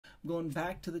going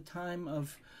back to the time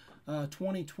of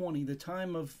 2020, the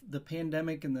time of the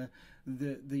pandemic and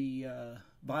the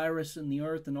virus and the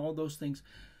earth and all those things.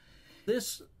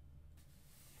 This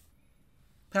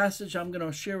passage I'm going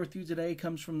to share with you today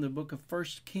comes from the book of 1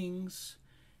 Kings,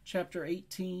 chapter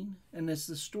 18, and it's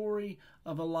the story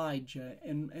of Elijah.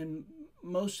 And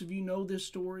most of you know this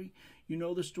story. You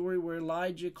know the story where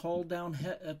Elijah called down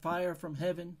fire from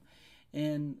heaven.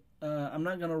 And I'm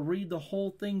not going to read the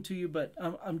whole thing to you, but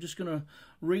I'm just going to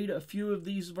read a few of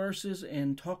these verses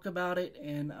and talk about it,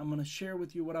 and I'm going to share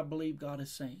with you what I believe God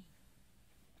is saying.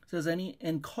 It says,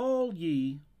 and call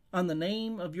ye on the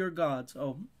name of your gods.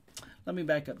 Oh, let me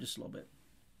back up just a little bit.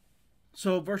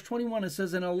 So verse 21, it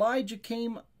says, and Elijah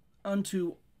came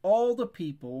unto all the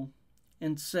people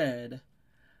and said,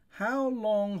 how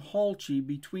long halt ye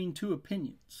between two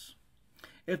opinions?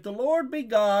 If the Lord be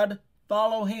God,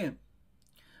 follow him.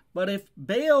 But if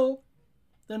Baal,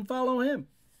 then follow him.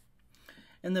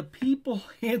 And the people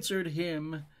answered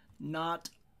him not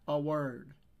a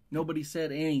word. Nobody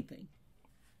said anything.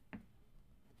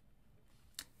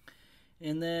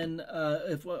 And then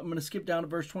if I'm going to skip down to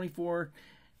verse 24.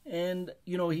 And,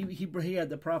 he had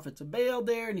the prophets of Baal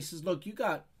there. And he says, look, you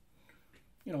got,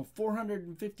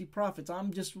 450 prophets.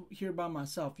 I'm just here by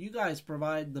myself. You guys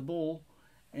provide the bull.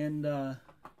 And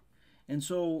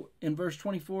so in verse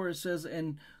 24 it says,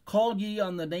 and call ye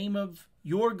on the name of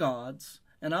your gods,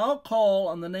 and I'll call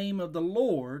on the name of the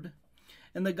Lord,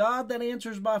 and the God that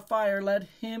answers by fire, let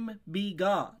him be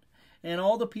God. And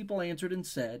all the people answered and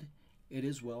said, it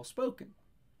is well spoken.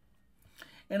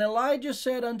 And Elijah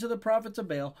said unto the prophets of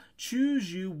Baal,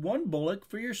 choose you one bullock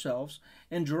for yourselves,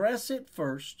 and dress it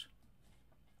first,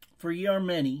 for ye are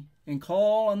many, and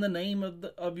call on the name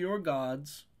of your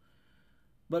gods,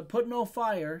 but put no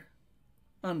fire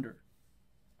under.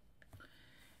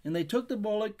 And they took the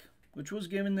bullock which was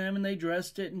given them, and they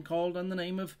dressed it, and called on the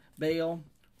name of Baal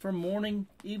from morning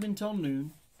even till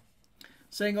noon,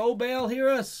 saying, O Baal, hear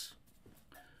us.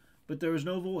 But there was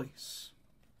no voice,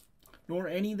 nor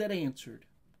any that answered.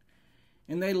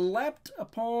 And they leapt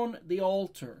upon the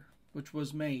altar which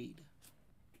was made.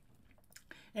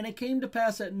 And it came to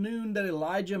pass at noon that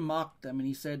Elijah mocked them, and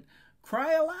he said,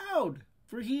 cry aloud,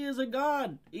 for he is a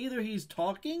god. Either he's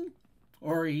talking,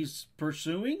 or he's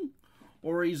pursuing,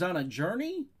 or he's on a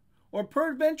journey, or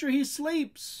peradventure he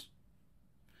sleeps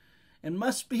and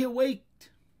must be awaked.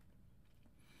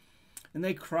 And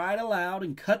they cried aloud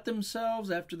and cut themselves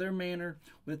after their manner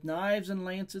with knives and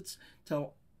lancets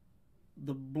till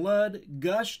the blood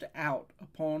gushed out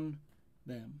upon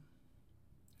them.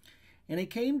 And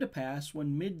it came to pass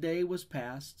when midday was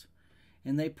past,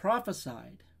 and they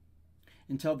prophesied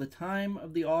until the time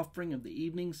of the offering of the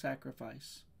evening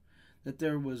sacrifice, that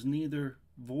there was neither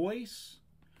voice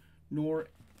nor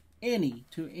any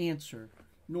to answer,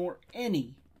 nor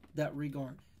any that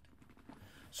regarded.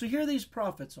 So here these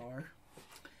prophets are,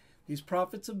 these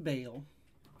prophets of Baal,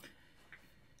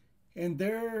 and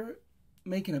they're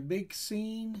making a big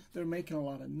scene. They're making a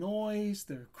lot of noise.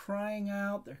 They're crying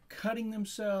out. They're cutting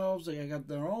themselves. They got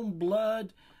their own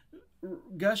blood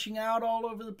gushing out all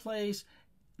over the place.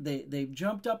 They've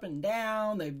jumped up and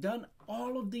down. They've done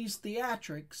all of these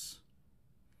theatrics.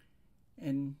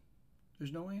 And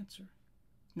there's no answer.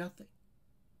 Nothing.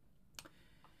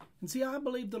 And see, I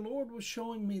believe the Lord was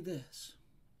showing me this.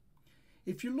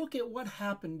 If you look at what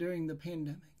happened during the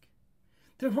pandemic,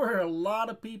 there were a lot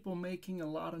of people making a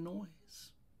lot of noise.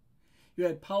 You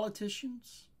had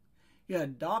politicians, you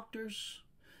had doctors,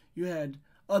 you had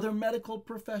other medical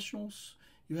professionals,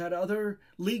 you had other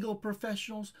legal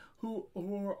professionals who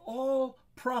were all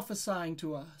prophesying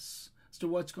to us as to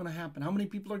what's going to happen, how many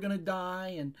people are going to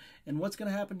die, and what's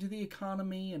going to happen to the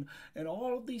economy, and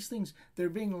all of these things. They're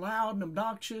being loud and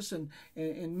obnoxious and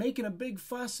making a big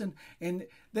fuss, and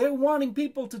they're wanting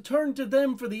people to turn to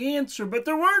them for the answer, but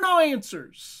there were no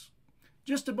answers.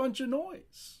 Just a bunch of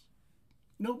noise.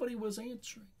 Nobody was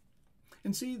answering.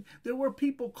 And see, there were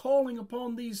people calling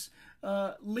upon these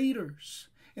leaders,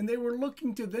 and they were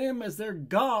looking to them as their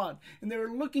God, and they were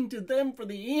looking to them for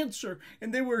the answer,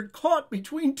 and they were caught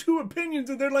between two opinions,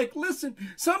 and they're like, listen,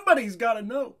 somebody's got to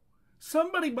know.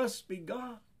 Somebody must be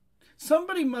God.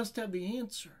 Somebody must have the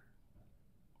answer.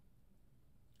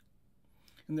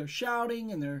 And they're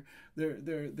shouting, and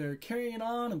they're carrying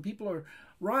on, and people are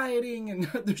rioting, and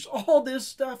there's all this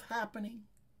stuff happening.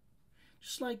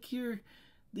 Just like here,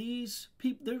 these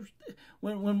people,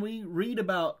 when we read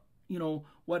about,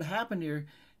 what happened here,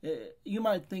 you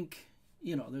might think,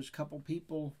 there's a couple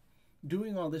people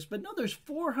doing all this. But no, there's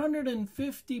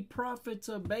 450 prophets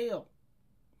of Baal.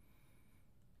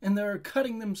 and they're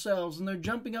cutting themselves, and they're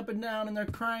jumping up and down, and they're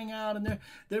crying out, and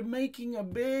they're making a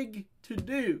big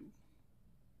to-do.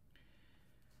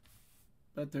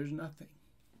 But there's nothing.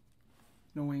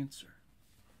 No answer.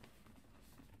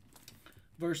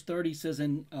 Verse 30 says,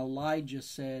 and Elijah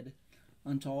said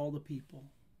unto all the people,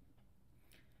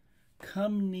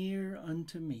 come near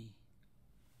unto me.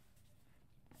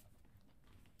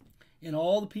 And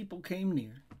all the people came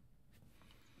near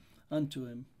unto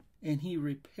him, and he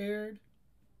repaired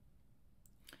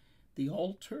the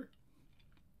altar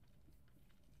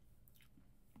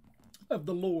of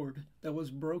the Lord that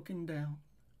was broken down.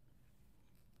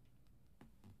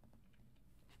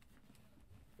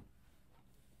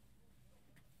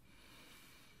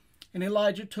 And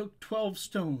Elijah took 12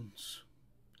 stones,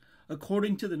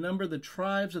 according to the number of the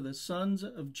tribes of the sons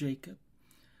of Jacob,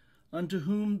 unto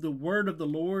whom the word of the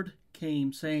Lord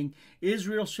came, saying,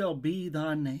 Israel shall be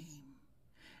thy name.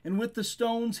 And with the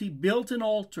stones he built an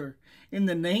altar in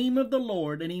the name of the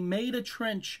Lord, and he made a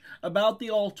trench about the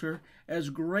altar as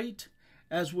great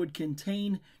as would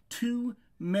contain 2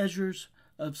 measures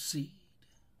of seed.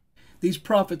 These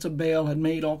prophets of Baal had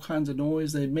made all kinds of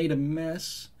noise. They had made a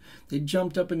mess. They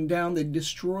jumped up and down. They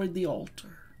destroyed the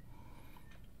altar.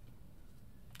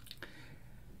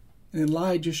 And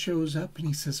Elijah shows up and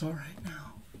he says, all right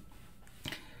now,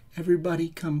 everybody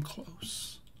come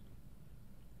close.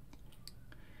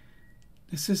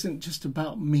 This isn't just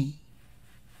about me.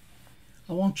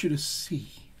 I want you to see.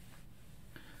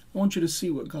 I want you to see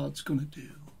what God's going to do.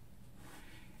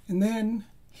 And then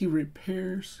he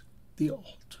repairs the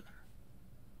altar.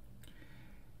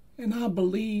 And I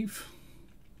believe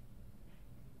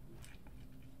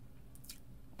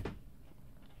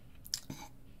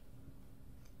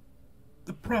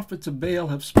the prophets of Baal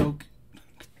have spoken.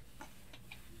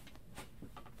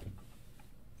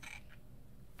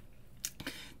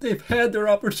 They've had their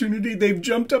opportunity. They've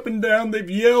jumped up and down. They've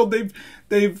yelled.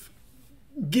 They've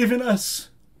given us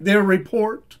their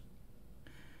report.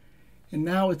 And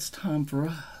now it's time for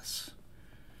us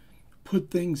to put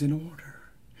things in order,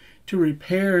 to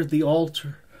repair the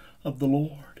altar of the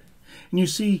Lord. And you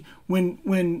see,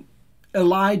 when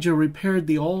Elijah repaired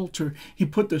the altar, he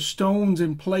put the stones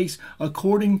in place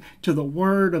according to the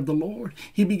word of the Lord.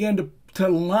 He began to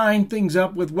line things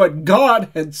up with what God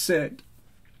had said.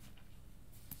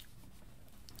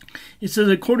 It says,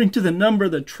 according to the number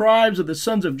of the tribes of the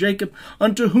sons of Jacob,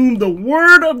 unto whom the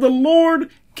word of the Lord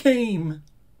came.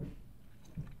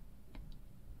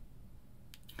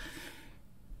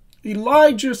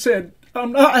 Elijah said,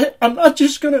 I'm not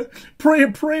just going to pray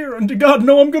a prayer unto God.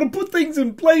 No, I'm going to put things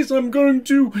in place. I'm going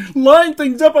to line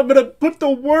things up. I'm going to put the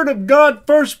word of God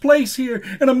first place here.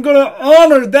 And I'm going to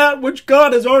honor that which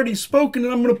God has already spoken.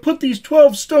 And I'm going to put these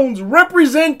 12 stones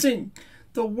representing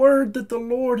the word that the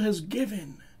Lord has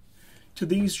given to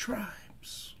these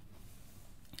tribes.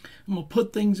 I'm going to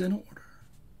put things in order.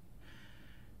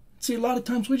 See, a lot of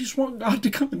times we just want God to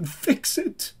come and fix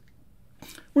it.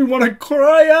 We want to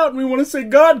cry out and we want to say,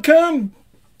 God, come,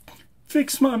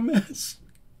 fix my mess.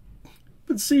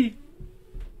 But see,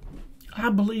 I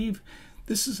believe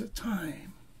this is a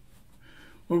time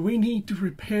where we need to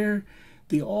repair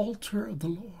the altar of the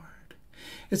Lord.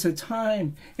 It's a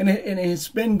time, and it's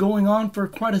been going on for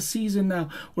quite a season now,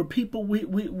 where people,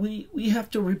 we have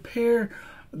to repair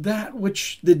that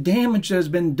which the damage that has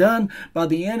been done by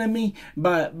the enemy,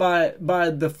 by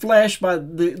the flesh, by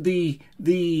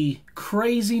the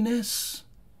craziness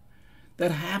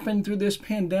that happened through this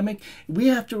pandemic. We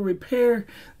have to repair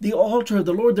the altar of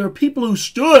the Lord. There are people who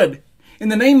stood in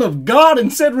the name of God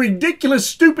and said ridiculous,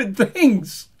 stupid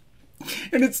things.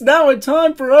 And it's now a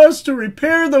time for us to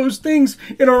repair those things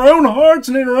in our own hearts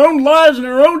and in our own lives, in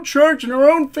our own church, in our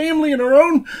own family, in our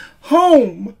own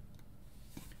home.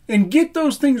 And get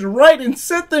those things right and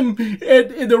set them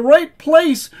in the right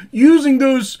place, using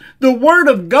the Word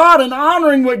of God and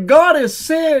honoring what God has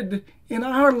said in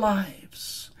our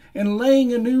lives. And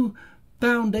laying a new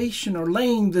foundation, or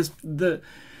laying not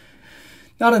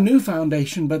a new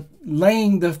foundation, but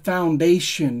laying the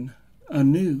foundation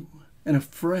anew and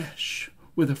afresh,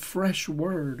 with a fresh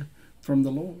word from the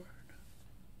Lord.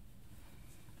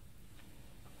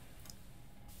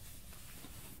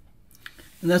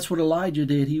 And that's what Elijah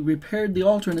did. He repaired the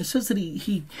altar, and it says that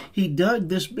he dug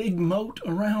this big moat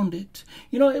around it.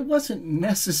 You know, it wasn't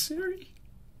necessary.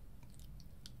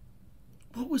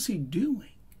 What was he doing?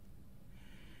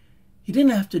 He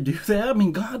didn't have to do that. I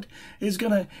mean, God is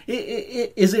going to...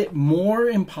 Is it more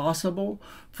impossible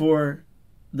for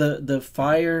the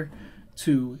fire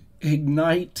to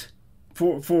ignite,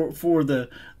 for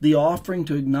the offering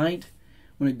to ignite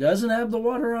when it doesn't have the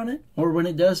water on it, or when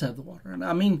it does have the water on it?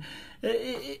 I mean,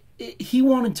 he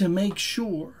wanted to make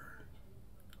sure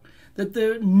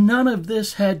that none of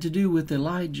this had to do with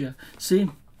Elijah. See,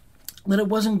 that it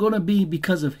wasn't going to be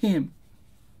because of him.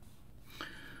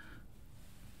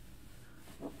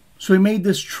 So he made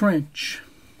this trench.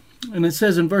 And it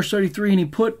says in verse 33, and he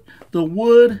put the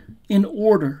wood in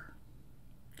order.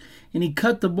 And he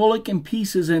cut the bullock in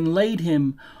pieces and laid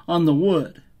him on the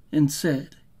wood and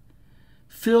said,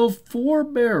 fill 4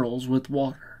 barrels with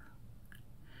water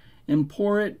and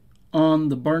pour it on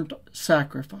the burnt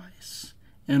sacrifice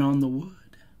and on the wood.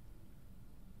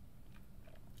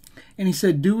 And he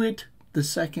said, do it the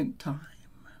second time.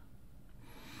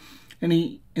 And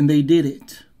they did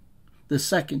it the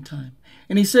second time.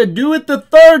 And he said, do it the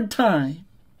third time.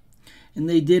 And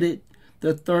they did it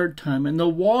the third time. And the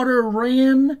water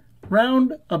ran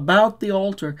round about the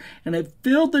altar, and it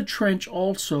filled the trench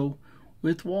also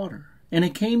with water. And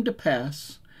it came to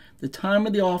pass, the time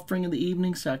of the offering of the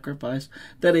evening sacrifice,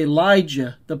 that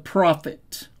Elijah the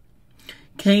prophet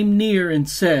came near and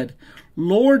said,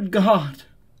 Lord God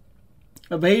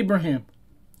of Abraham,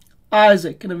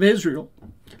 Isaac, and of Israel,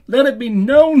 let it be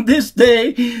known this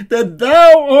day that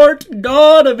thou art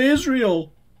God of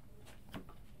Israel.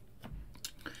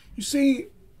 You see,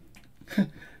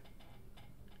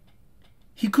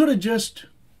 he could have just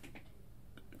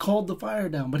called the fire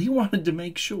down, but he wanted to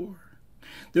make sure.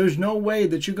 There's no way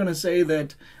that you're going to say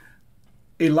that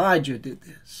Elijah did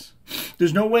this.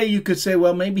 There's no way you could say,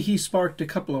 well, maybe he sparked a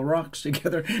couple of rocks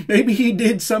together. Maybe he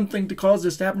did something to cause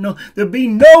this to happen. No, there'll be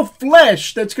no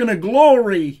flesh that's going to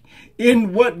glory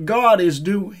in what God is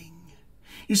doing.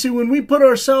 You see, when we put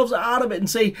ourselves out of it and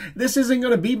say, this isn't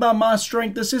going to be by my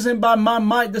strength, this isn't by my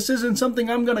might, this isn't something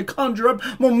I'm going to conjure up,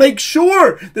 I'm going to make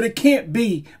sure that it can't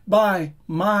be by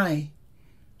my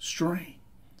strength.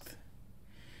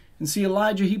 And see,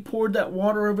 Elijah, he poured that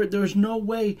water over it. There was no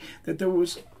way that there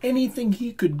was anything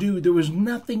he could do. There was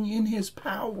nothing in his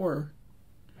power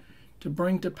to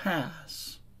bring to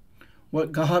pass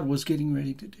what God was getting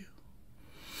ready to do.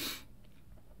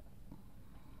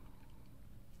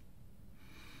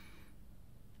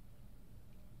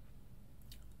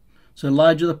 So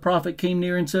Elijah the prophet came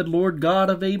near and said, Lord God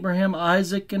of Abraham,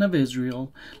 Isaac, and of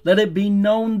Israel, let it be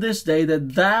known this day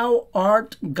that thou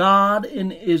art God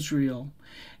in Israel,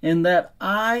 and that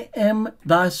I am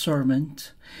thy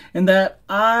servant, and that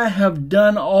I have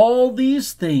done all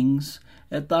these things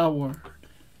at thy word.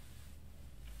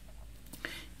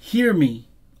 Hear me,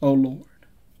 O Lord.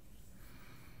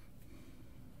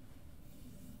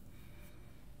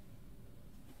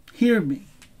 Hear me,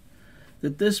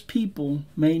 that this people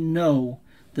may know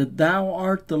that thou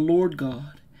art the Lord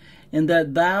God, and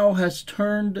that thou hast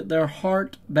turned their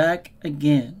heart back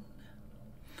again.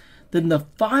 Then the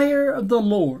fire of the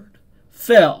Lord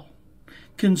fell,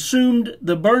 consumed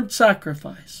the burnt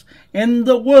sacrifice, and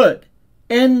the wood,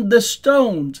 and the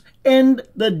stones, and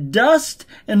the dust,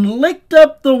 and licked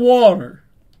up the water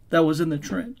that was in the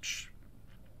trench.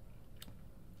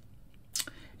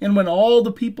 And when all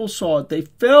the people saw it, they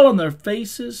fell on their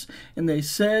faces, and they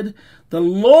said, the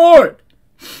Lord,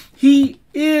 He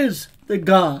is the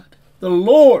God. The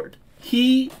Lord,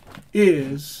 He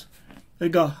is the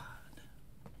God.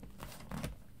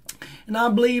 And I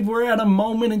believe we're at a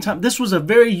moment in time. This was a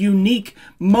very unique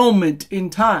moment in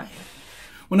time.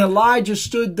 When Elijah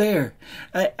stood there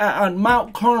on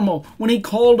Mount Carmel, when he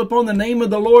called upon the name of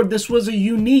the Lord, this was a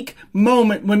unique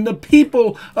moment when the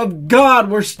people of God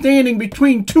were standing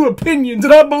between two opinions.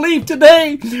 And I believe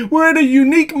today we're at a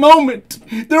unique moment.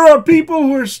 There are people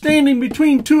who are standing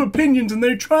between two opinions, and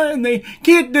they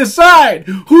can't decide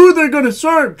who they're going to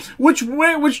serve,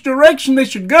 which direction they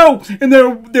should go, and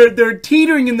they're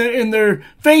teetering, and their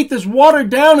faith is watered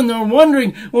down, and they're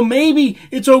wondering, well, maybe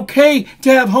it's okay to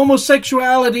have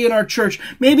homosexuality in our church.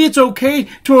 Maybe it's okay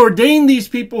to ordain these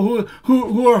people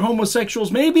who are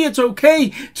homosexuals. Maybe it's okay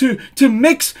to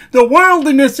mix the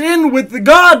worldliness in with the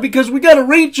God, because we got to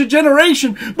reach a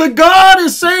generation. But God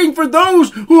is saying, for those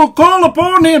who will call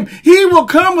upon Him, He will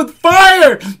come with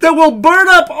fire that will burn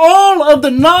up all of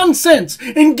the nonsense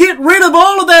and get rid of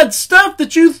all of that stuff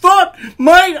that you thought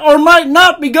might or might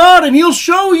not be God. And He'll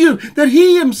show you that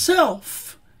He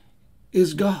Himself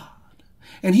is God,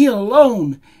 and He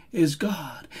alone is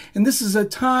God. And this is a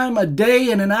time, a day,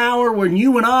 and an hour when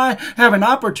you and I have an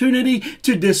opportunity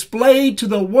to display to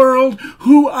the world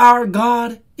who our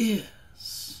God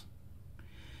is.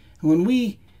 And when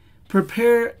we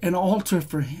prepare an altar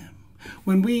for Him,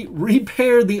 when we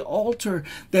repair the altar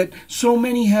that so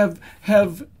many have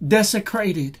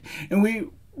desecrated, and we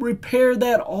repair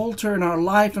that altar in our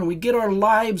life and we get our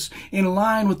lives in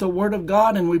line with the Word of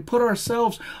God and we put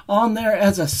ourselves on there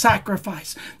as a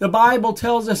sacrifice. The Bible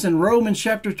tells us in Romans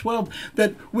chapter 12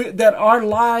 that our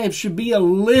lives should be a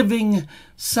living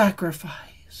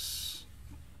sacrifice.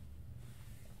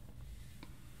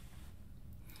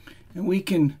 And we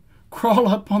can crawl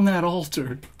up on that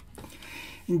altar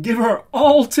and give our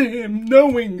all to Him,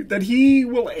 knowing that He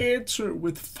will answer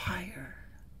with fire.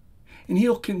 And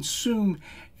He'll consume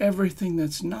everything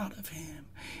that's not of Him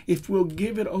if we'll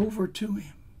give it over to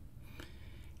Him.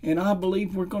 And I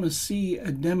believe we're going to see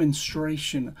a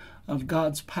demonstration of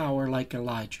God's power like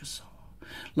Elijah saw,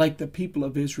 like the people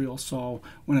of Israel saw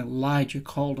when Elijah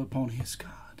called upon his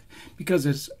God. Because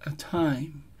it's a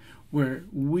time where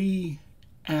we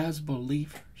as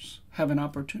believers have an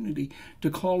opportunity to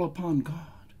call upon God.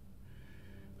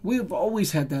 We have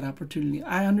always had that opportunity.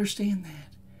 I understand that.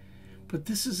 But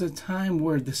this is a time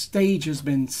where the stage has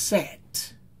been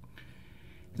set.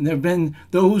 And there have been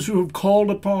those who have called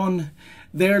upon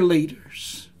their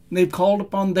leaders. And they've called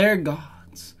upon their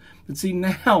gods. But see,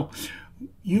 now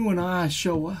you and I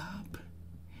show up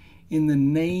in the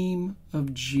name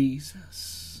of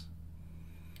Jesus.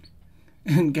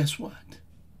 And guess what?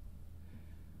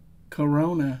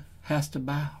 Corona has to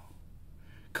bow.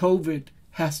 COVID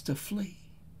has to flee.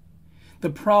 The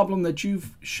problem that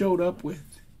you've showed up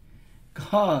with,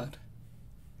 God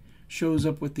shows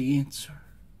up with the answer.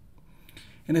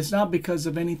 And it's not because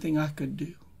of anything I could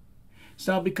do. It's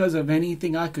not because of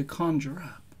anything I could conjure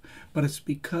up. But it's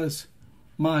because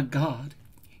my God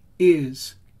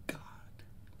is God.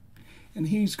 And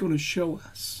He's going to show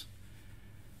us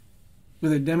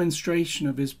with a demonstration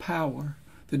of His power,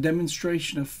 the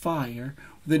demonstration of fire,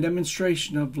 the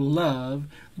demonstration of love,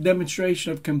 the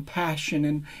demonstration of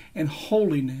compassion and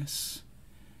holiness,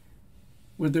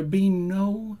 where there be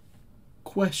no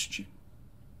question.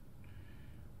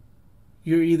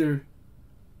 You're either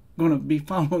going to be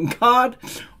following God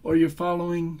or you're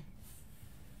following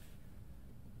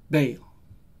Baal.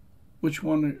 Which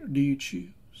one do you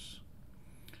choose?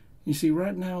 You see,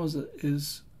 right now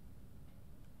is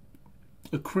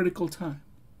a critical time.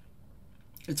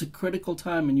 It's a critical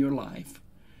time in your life.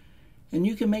 And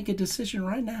you can make a decision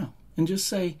right now and just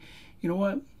say, you know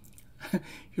what?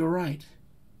 You're right.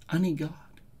 I need God.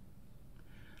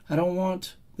 I don't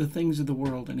want the things of the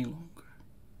world any longer.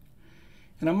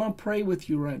 And I'm going to pray with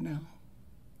you right now.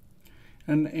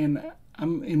 And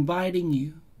I'm inviting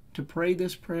you to pray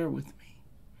this prayer with me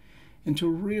and to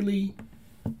really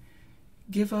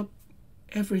give up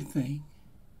everything,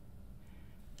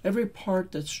 every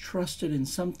part that's trusted in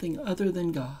something other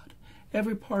than God.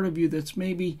 Every part of you that's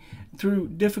maybe through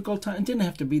difficult times. It didn't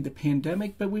have to be the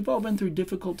pandemic, but we've all been through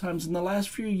difficult times in the last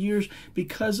few years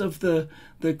because of the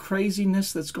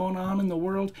craziness that's going on in the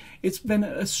world. It's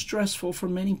been stressful for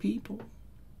many people.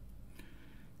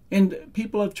 And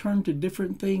people have turned to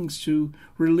different things to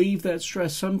relieve that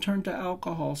stress. Some turn to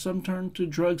alcohol, some turn to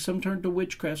drugs, some turn to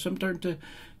witchcraft, some turn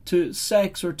to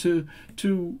sex or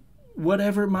to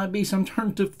whatever it might be. Some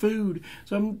turn to food,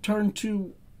 some turn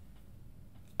to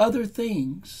other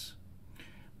things.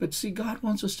 But see, God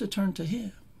wants us to turn to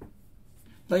Him.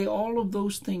 Lay all of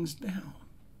those things down.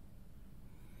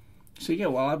 So yeah,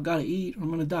 well, I've got to eat or I'm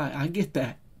going to die. I get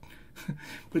that.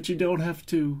 But you don't have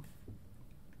to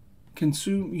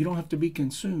consume. You don't have to be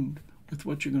consumed with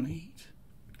what you're going to eat.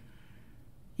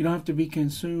 You don't have to be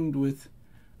consumed with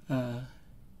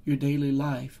your daily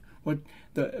life.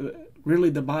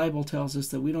 Really, the Bible tells us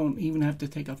that we don't even have to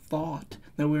take a thought.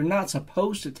 That we're not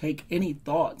supposed to take any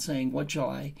thought saying, what shall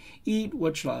I eat?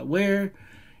 What shall I wear?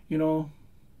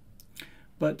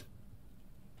 But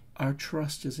our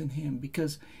trust is in Him.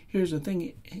 Because here's the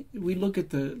thing. We look at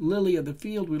the lily of the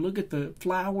field. We look at the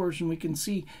flowers and we can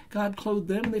see God clothed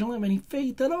them. They don't have any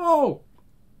faith at all.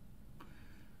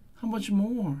 How much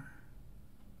more?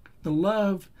 The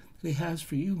love that He has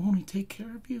for you, won't He take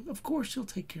care of you? Of course He'll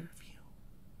take care of you.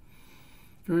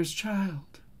 You're His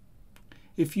child.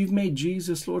 If you've made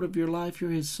Jesus Lord of your life,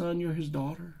 you're His son, you're His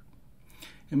daughter.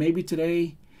 And maybe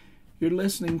today you're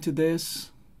listening to this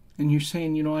and you're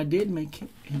saying, I did make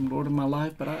Him Lord of my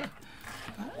life, but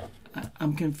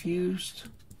I'm confused.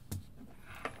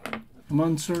 I'm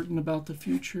uncertain about the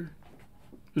future.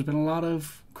 There's been a lot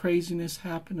of craziness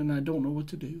happen and I don't know what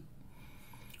to do.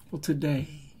 Well, today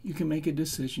you can make a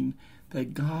decision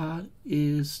that God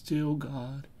is still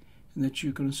God and that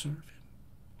you're going to serve Him.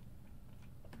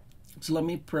 So let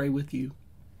me pray with you.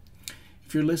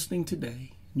 If you're listening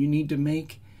today, you need to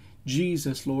make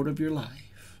Jesus Lord of your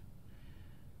life.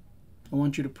 I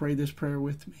want you to pray this prayer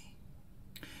with me.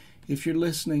 If you're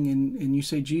listening and you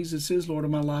say, Jesus is Lord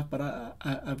of my life, but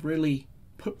I've really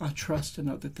put my trust in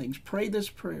other things. Pray this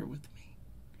prayer with me.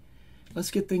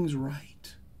 Let's get things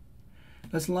right.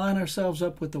 Let's line ourselves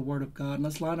up with the Word of God.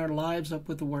 Let's line our lives up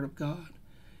with the Word of God.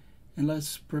 And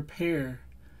let's prepare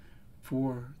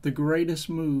for the greatest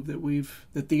move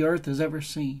that the earth has ever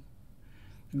seen.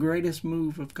 The greatest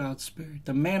move of God's Spirit.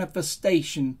 The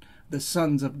manifestation of the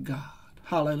sons of God.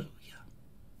 Hallelujah.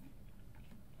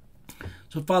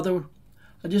 So, Father,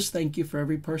 I just thank you for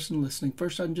every person listening.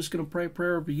 First, I'm just going to pray a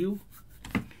prayer over you.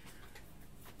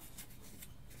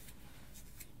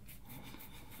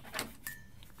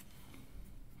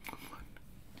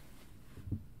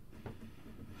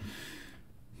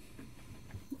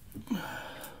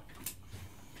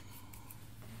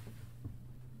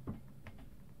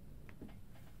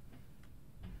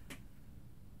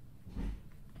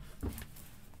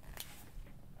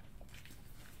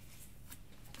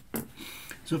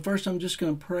 So first I'm just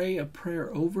going to pray a prayer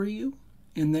over you,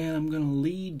 and then I'm going to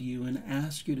lead you and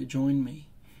ask you to join me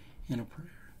in a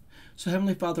prayer. So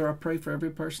Heavenly Father, I pray for every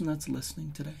person that's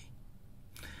listening today.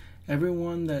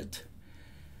 Everyone that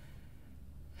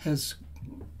has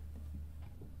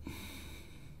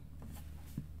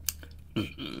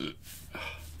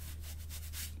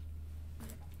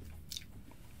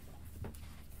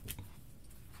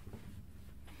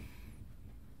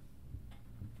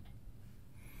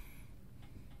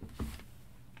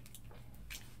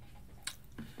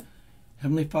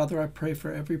Heavenly Father, I pray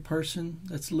for every person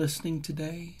that's listening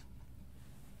today.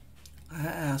 I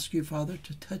ask you, Father,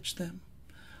 to touch them.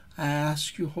 I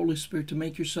ask you, Holy Spirit, to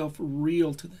make yourself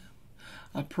real to them.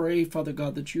 I pray, Father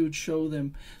God, that you would show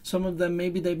them. Some of them,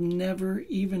 maybe they've never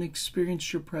even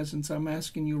experienced your presence. I'm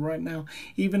asking you right now,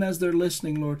 even as they're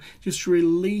listening, Lord, just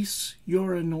release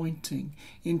your anointing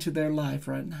into their life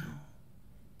right now.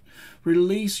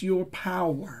 Release your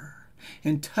power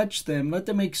and touch them. Let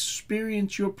them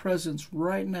experience your presence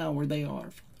right now where they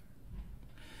are, Father.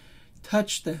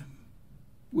 Touch them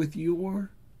with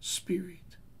your Spirit.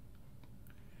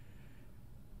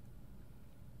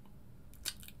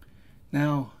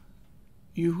 Now,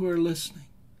 you who are listening,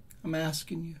 I'm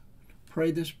asking you,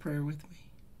 pray this prayer with me.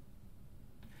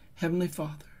 Heavenly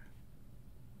Father,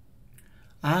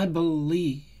 I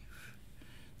believe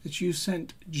that you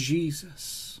sent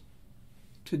Jesus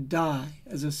to die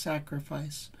as a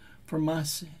sacrifice for my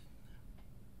sin.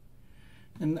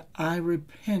 And I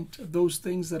repent of those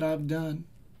things that I've done.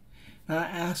 And I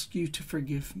ask you to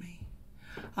forgive me.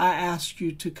 I ask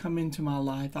you to come into my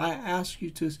life. I ask you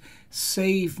to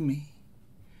save me.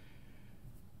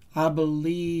 I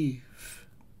believe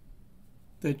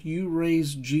that you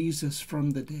raised Jesus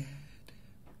from the dead.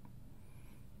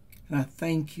 And I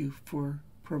thank you for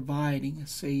providing a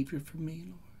Savior for me,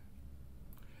 Lord.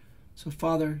 So,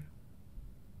 Father,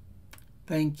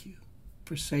 thank you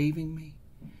for saving me.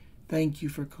 Thank you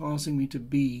for causing me to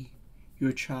be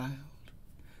your child.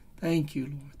 Thank you,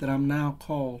 Lord, that I'm now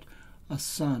called a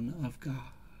son of God.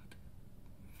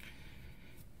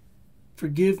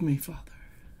 Forgive me, Father,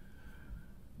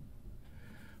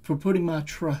 for putting my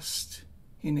trust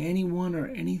in anyone or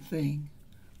anything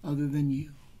other than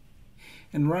you.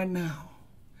 And right now,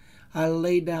 I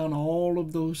lay down all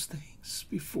of those things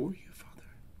before you.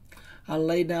 I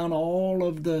lay down all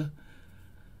of the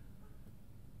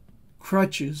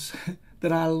crutches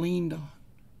that I leaned on.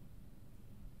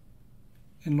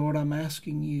 And Lord, I'm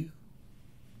asking you.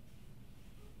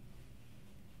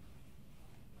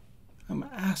 I'm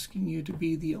asking you to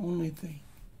be the only thing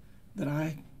that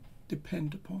I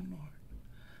depend upon, Lord.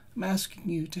 I'm asking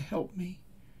you to help me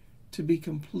to be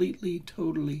completely,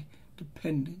 totally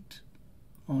dependent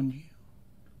on you.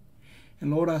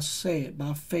 And Lord, I say it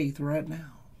by faith right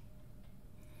now.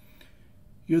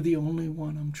 You're the only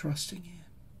one I'm trusting in.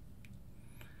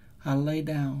 I lay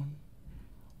down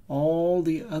all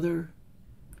the other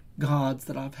gods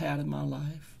that I've had in my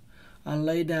life. I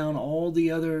lay down all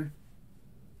the other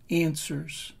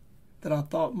answers that I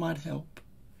thought might help.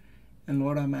 And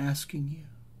Lord, I'm asking you,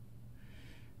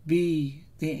 be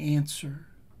the answer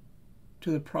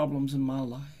to the problems in my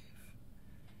life.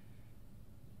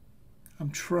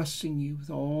 I'm trusting you with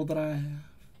all that I have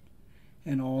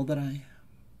and all that I am.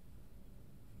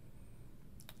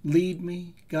 Lead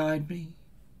me, guide me,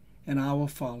 and I will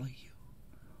follow you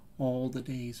all the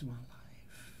days of my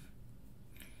life.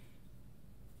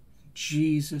 In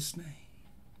Jesus' name,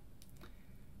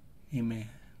 amen.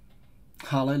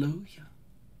 Hallelujah.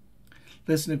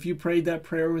 Listen, if you prayed that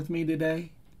prayer with me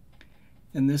today,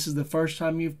 and this is the first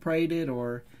time you've prayed it,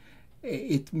 or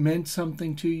it meant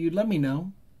something to you, let me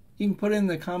know. You can put it in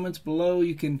the comments below.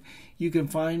 You can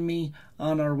find me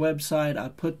on our website. I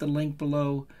put the link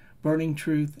below,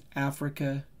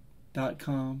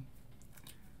 burningtruthafrica.com.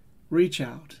 reach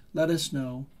out. Let us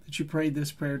know that you prayed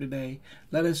this prayer today.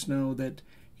 Let us know that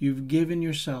you've given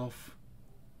yourself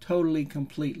totally,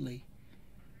 completely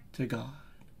to God.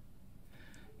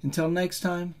 Until next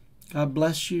time, God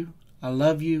bless you. I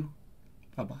love you.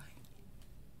 Bye-bye.